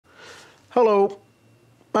Hello,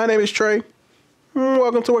 my name is Trey.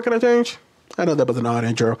 Welcome to What Can I Change? I know that was an odd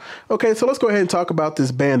intro. Okay, so let's go ahead and talk about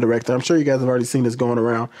this band director. I'm sure you guys have already seen this going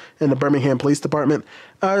around in the Birmingham Police Department.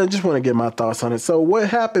 I just want to get my thoughts on it. So what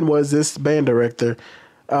happened was this band director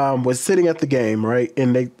was sitting at the game, right?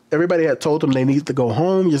 And everybody had told him they need to go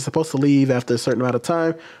home. You're supposed to leave after a certain amount of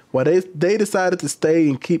time. Well, they decided to stay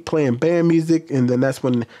and keep playing band music, and then that's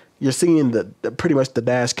when you're seeing pretty much the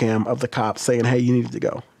dash cam of the cops saying, hey, you need to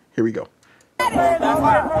go. Here we go. I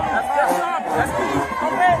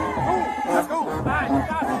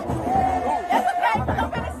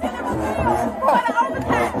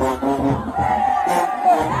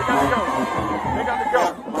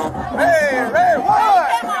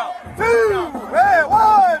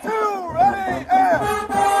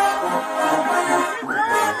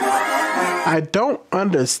don't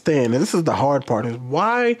understand, and this is the hard part, is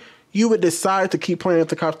why you would decide to keep playing if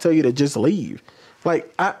the cops tell you to just leave.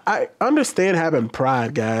 Like, I understand having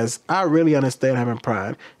pride, guys. I really understand having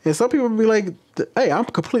pride. And some people would be like, hey, I'm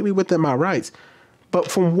completely within my rights.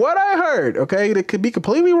 But from what I heard, okay, it could be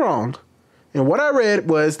completely wrong. And what I read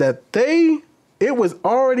was that it was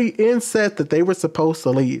already in set that they were supposed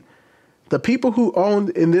to leave. The people who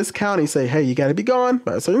owned in this county say, hey, you got to be gone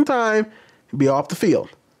by a certain time and be off the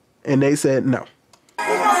field. And they said no.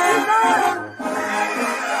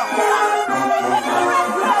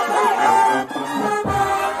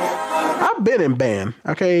 I've been in band,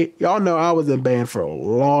 okay? Y'all know I was in band for a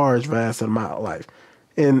large vast of my life.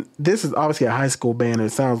 And this is obviously a high school band,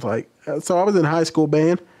 it sounds like. So I was in high school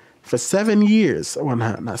band for 7 years. Well,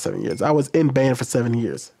 not 7 years. I was in band for 7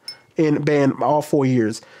 years. In band all 4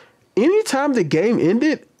 years. Anytime the game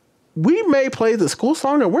ended, we may play the school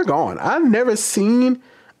song and we're gone. I've never seen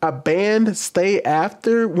a band stay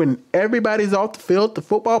after when everybody's off the field. The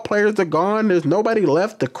football players are gone. There's nobody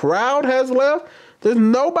left. The crowd has left. There's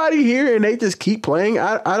nobody here, and they just keep playing.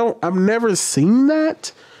 I've never seen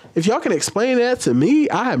that. If y'all can explain that to me,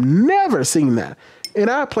 I have never seen that.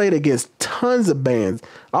 And I played against tons of bands.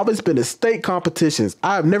 I've always been to state competitions.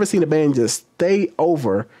 I've never seen a band just stay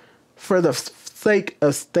over for the sake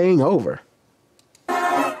of staying over.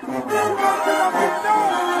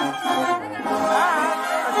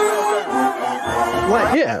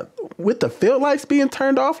 Like, yeah, with the field lights being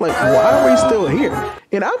turned off, like, why are we still here?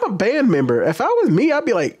 And I'm a band member. If I was me, I'd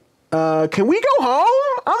be like, can we go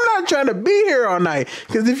home? I'm not trying to be here all night.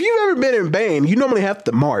 Because if you've ever been in band, you normally have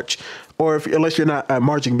to march. Or unless you're not a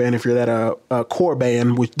marching band, if you're that a core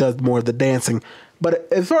band, which does more of the dancing. But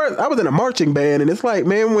as far as I was in a marching band, and it's like,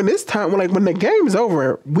 man, when the game's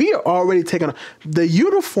over, we are already taking. The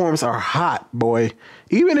uniforms are hot, boy.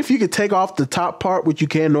 Even if you could take off the top part, which you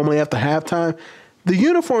can normally after halftime, the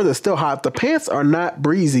uniforms are still hot. The pants are not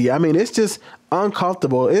breezy. I mean, it's just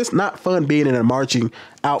uncomfortable. It's not fun being in a marching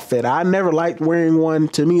outfit. I never liked wearing one.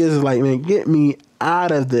 To me, it's like, man, get me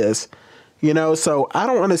out of this. You know, so I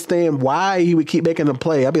don't understand why he would keep making them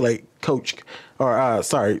play. I'd be like, Coach, or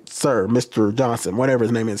sorry, sir, Mr. Johnson, whatever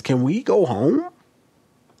his name is. Can we go home?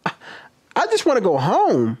 I just want to go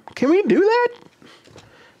home. Can we do that?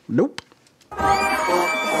 Nope.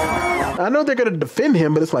 I know they're going to defend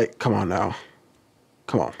him, but it's like, come on now.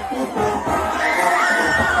 Come on.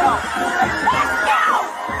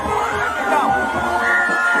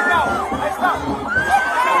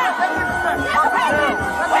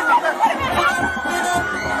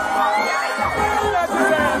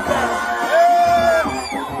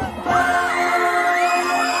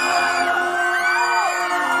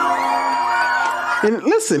 And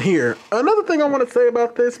listen here, another thing I want to say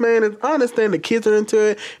about this, man, is I understand the kids are into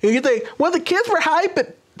it. And you think, well, the kids were hype,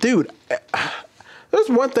 but dude, there's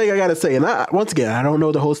one thing I got to say. And once again, I don't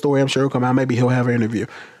know the whole story. I'm sure it'll come out. Maybe he'll have an interview.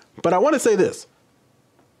 But I want to say this.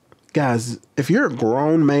 Guys, if you're a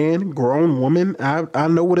grown man, grown woman, I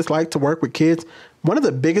know what it's like to work with kids. One of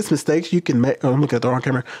the biggest mistakes you can make, I'm looking at the wrong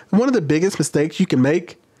camera. One of the biggest mistakes you can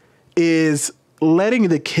make is letting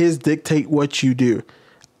the kids dictate what you do.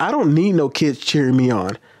 I don't need no kids cheering me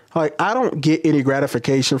on. Like, I don't get any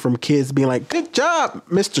gratification from kids being like, good job,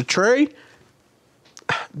 Mr. Trey.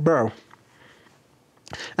 Bro.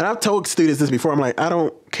 And I've told students this before. I'm like, I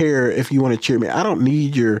don't care if you want to cheer me. I don't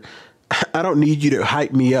need you to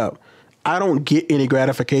hype me up. I don't get any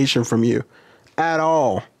gratification from you at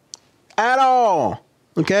all. At all.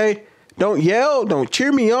 Okay? Don't yell. Don't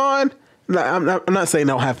cheer me on. I'm not saying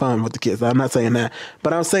don't have fun with the kids. I'm not saying that.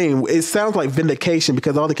 But I'm saying it sounds like vindication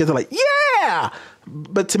because all the kids are like, yeah.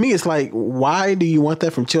 But to me, it's like, why do you want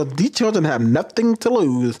that from children? These children have nothing to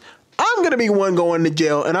lose. I'm going to be one going to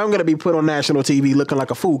jail, and I'm going to be put on national TV looking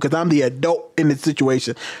like a fool because I'm the adult in this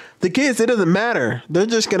situation. The kids, it doesn't matter. They're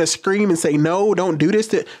just gonna scream and say, no, don't do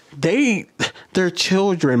this. They're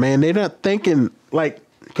children, man. They're not thinking like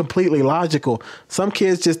completely logical. Some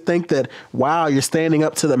kids just think that, wow, you're standing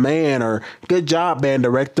up to the man, or good job, band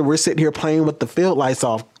director. We're sitting here playing with the field lights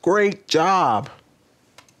off. Great job.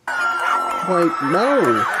 Like,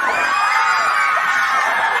 no.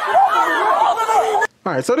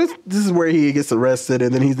 All right, so this is where he gets arrested,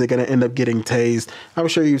 and then he's going to end up getting tased. I'm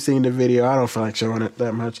sure you've seen the video. I don't feel like showing it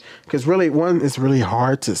that much because really, one, it's really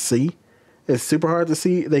hard to see. It's super hard to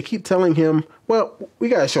see. They keep telling him, well, we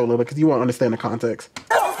got to show a little bit because you won't understand the context.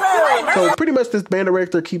 So pretty much this band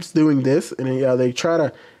director keeps doing this, and they try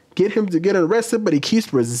to get him to get arrested, but he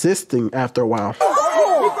keeps resisting after a while.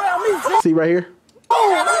 See right here?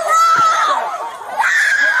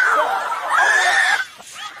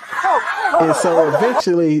 And so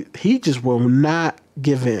eventually he just will not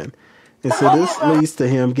give in. And so this leads to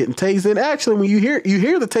him getting tased. And actually, when you hear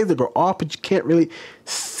the taser go off, but you can't really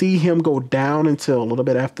see him go down until a little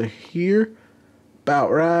bit after here.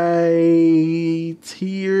 About right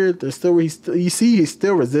here. There's still you see he's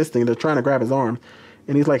still resisting. They're trying to grab his arm.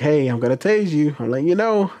 And he's like, hey, I'm gonna tase you. I'm letting you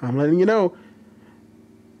know. I'm letting you know.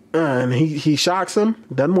 And he shocks him.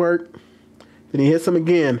 Doesn't work. Then he hits him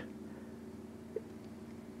again.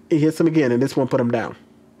 He hits him again, and this one put him down.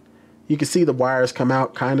 You can see the wires come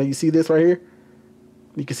out, kind of. You see this right here?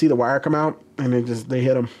 You can see the wire come out, and they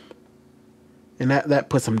hit him. And that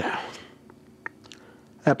puts him down.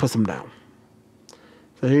 That puts him down.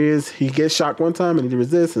 So here he is. He gets shocked one time, and he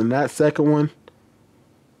resists, and that second one,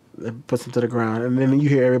 that puts him to the ground. And then you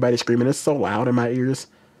hear everybody screaming. It's so loud in my ears.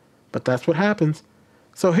 But that's what happens.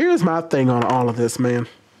 So here's my thing on all of this, man.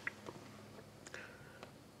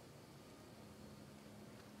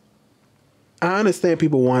 I understand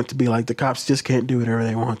people want to be like, the cops just can't do whatever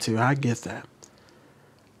they want to. I get that.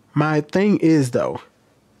 My thing is, though,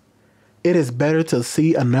 it is better to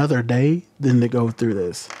see another day than to go through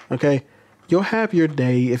this. Okay? You'll have your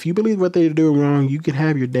day. If you believe what they're doing wrong, you can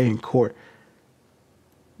have your day in court.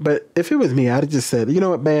 But if it was me, I'd have just said, you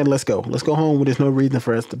know what, man, let's go. Let's go home. There's no reason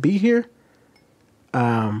for us to be here.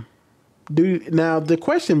 Now, the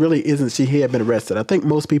question really isn't should he have been arrested. I think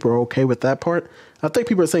most people are okay with that part. I think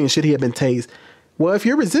people are saying, should he have been tased? Well, if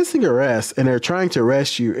you're resisting arrest and they're trying to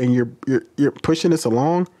arrest you and you're pushing this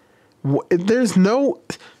along, there's no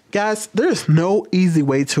easy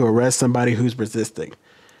way to arrest somebody who's resisting.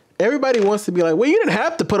 Everybody wants to be like, well, you didn't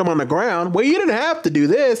have to put them on the ground. Well, you didn't have to do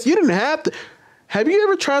this. You didn't have to. Have you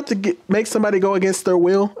ever tried to make somebody go against their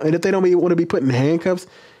will? And if they don't want to be put in handcuffs?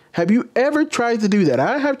 Have you ever tried to do that?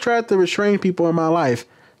 I have tried to restrain people in my life.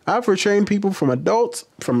 I've restrained people from adults,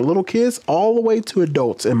 from little kids, all the way to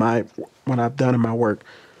adults when I've done in my work.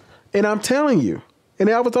 And I'm telling you, and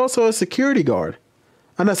I was also a security guard.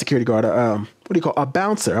 I'm not a security guard. A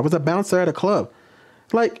bouncer. I was a bouncer at a club.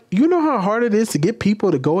 Like, you know how hard it is to get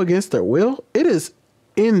people to go against their will? It is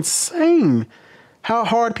insane how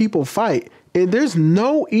hard people fight. And there's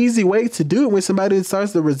no easy way to do it when somebody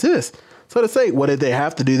starts to resist. So to say, well, did they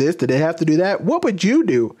have to do this? Did they have to do that? What would you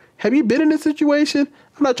do? Have you been in this situation?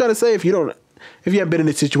 I'm not trying to say if you haven't been in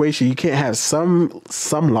this situation, you can't have some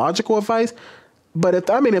logical advice. But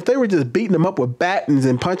if they were just beating him up with batons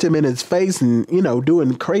and punching him in his face and,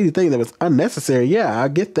 doing crazy things that was unnecessary, yeah, I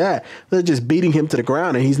get that. They're just beating him to the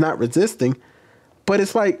ground and he's not resisting. But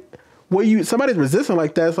it's like, somebody's resisting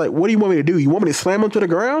like that, it's like, what do you want me to do? You want me to slam him to the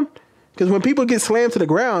ground? Because when people get slammed to the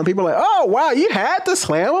ground, people are like, oh, wow, you had to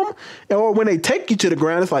slam them? Or when they take you to the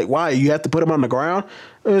ground, it's like, why, you have to put them on the ground?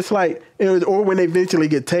 And it's like, or when they eventually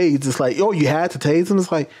get tased, it's like, oh, you had to tase them?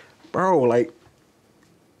 It's like, bro, like,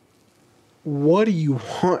 what do you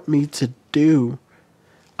want me to do?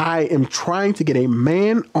 I am trying to get a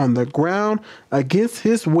man on the ground against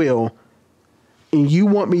his will, and you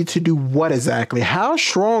want me to do what exactly? How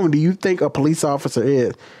strong do you think a police officer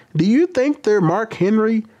is? Do you think they're Mark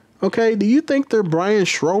Henry? Okay, do you think they're Brian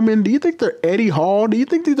Strowman? Do you think they're Eddie Hall? Do you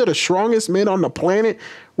think these are the strongest men on the planet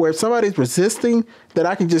where if somebody's resisting that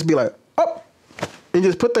I can just be like, oh, and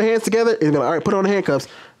just put their hands together and be like, all right, put on the handcuffs.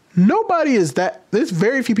 Nobody is that. There's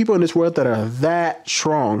very few people in this world that are that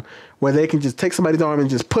strong where they can just take somebody's arm and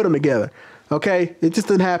just put them together. Okay, it just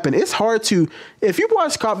doesn't happen. It's hard to, if you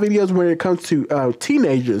watch cop videos when it comes to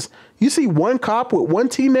teenagers, you see one cop with one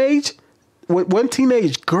teenage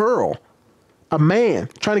girl. A man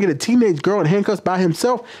trying to get a teenage girl in handcuffs by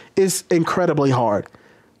himself is incredibly hard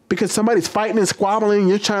because somebody's fighting and squabbling and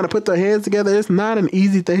you're trying to put their hands together. It's not an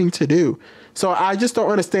easy thing to do. So I just don't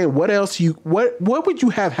understand what would you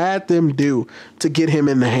have had them do to get him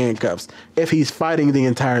in the handcuffs if he's fighting the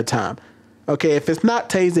entire time? Okay, if it's not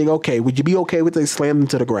tasing, okay, would you be okay with they slammed him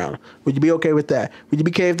to the ground? Would you be okay with that? Would you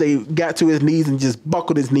be okay if they got to his knees and just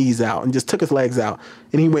buckled his knees out and just took his legs out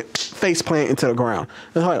and he went face plant into the ground?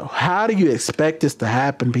 It's like, how do you expect this to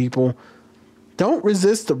happen, people? Don't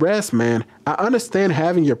resist arrest, man. I understand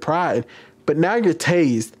having your pride, but now you're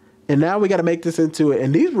tased, and now we got to make this into it.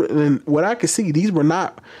 And these were, and what I could see, this was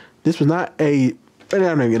not a, I'm not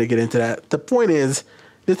even going to get into that. The point is,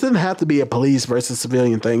 this doesn't have to be a police versus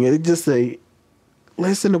civilian thing. It's just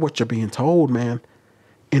listen to what you're being told, man.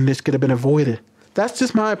 And this could have been avoided. That's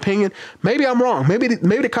just my opinion. Maybe I'm wrong. Maybe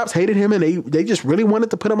the cops hated him and they just really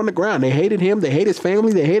wanted to put him on the ground. They hated him. They hate his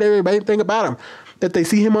family. They hate everything about him. If they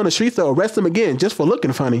see him on the streets, they'll arrest him again just for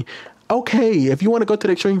looking funny. Okay, if you want to go to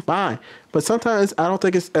the extreme, fine. But sometimes I don't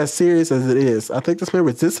think it's as serious as it is. I think this man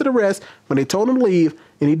resisted arrest when they told him to leave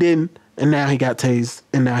and he didn't. And now he got tased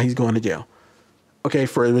and now he's going to jail. Okay,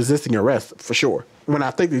 for resisting arrest, for sure. When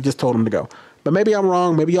I think they just told him to go. But maybe I'm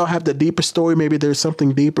wrong. Maybe y'all have the deeper story. Maybe there's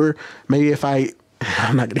something deeper. Maybe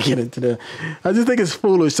I'm not going to get into I just think it's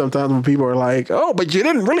foolish sometimes when people are like, oh, but you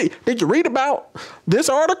did you read about this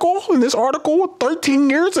article? In this article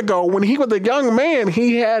 13 years ago when he was a young man,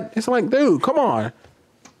 it's like, dude, come on.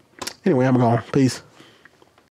 Anyway, I'm gone. Peace.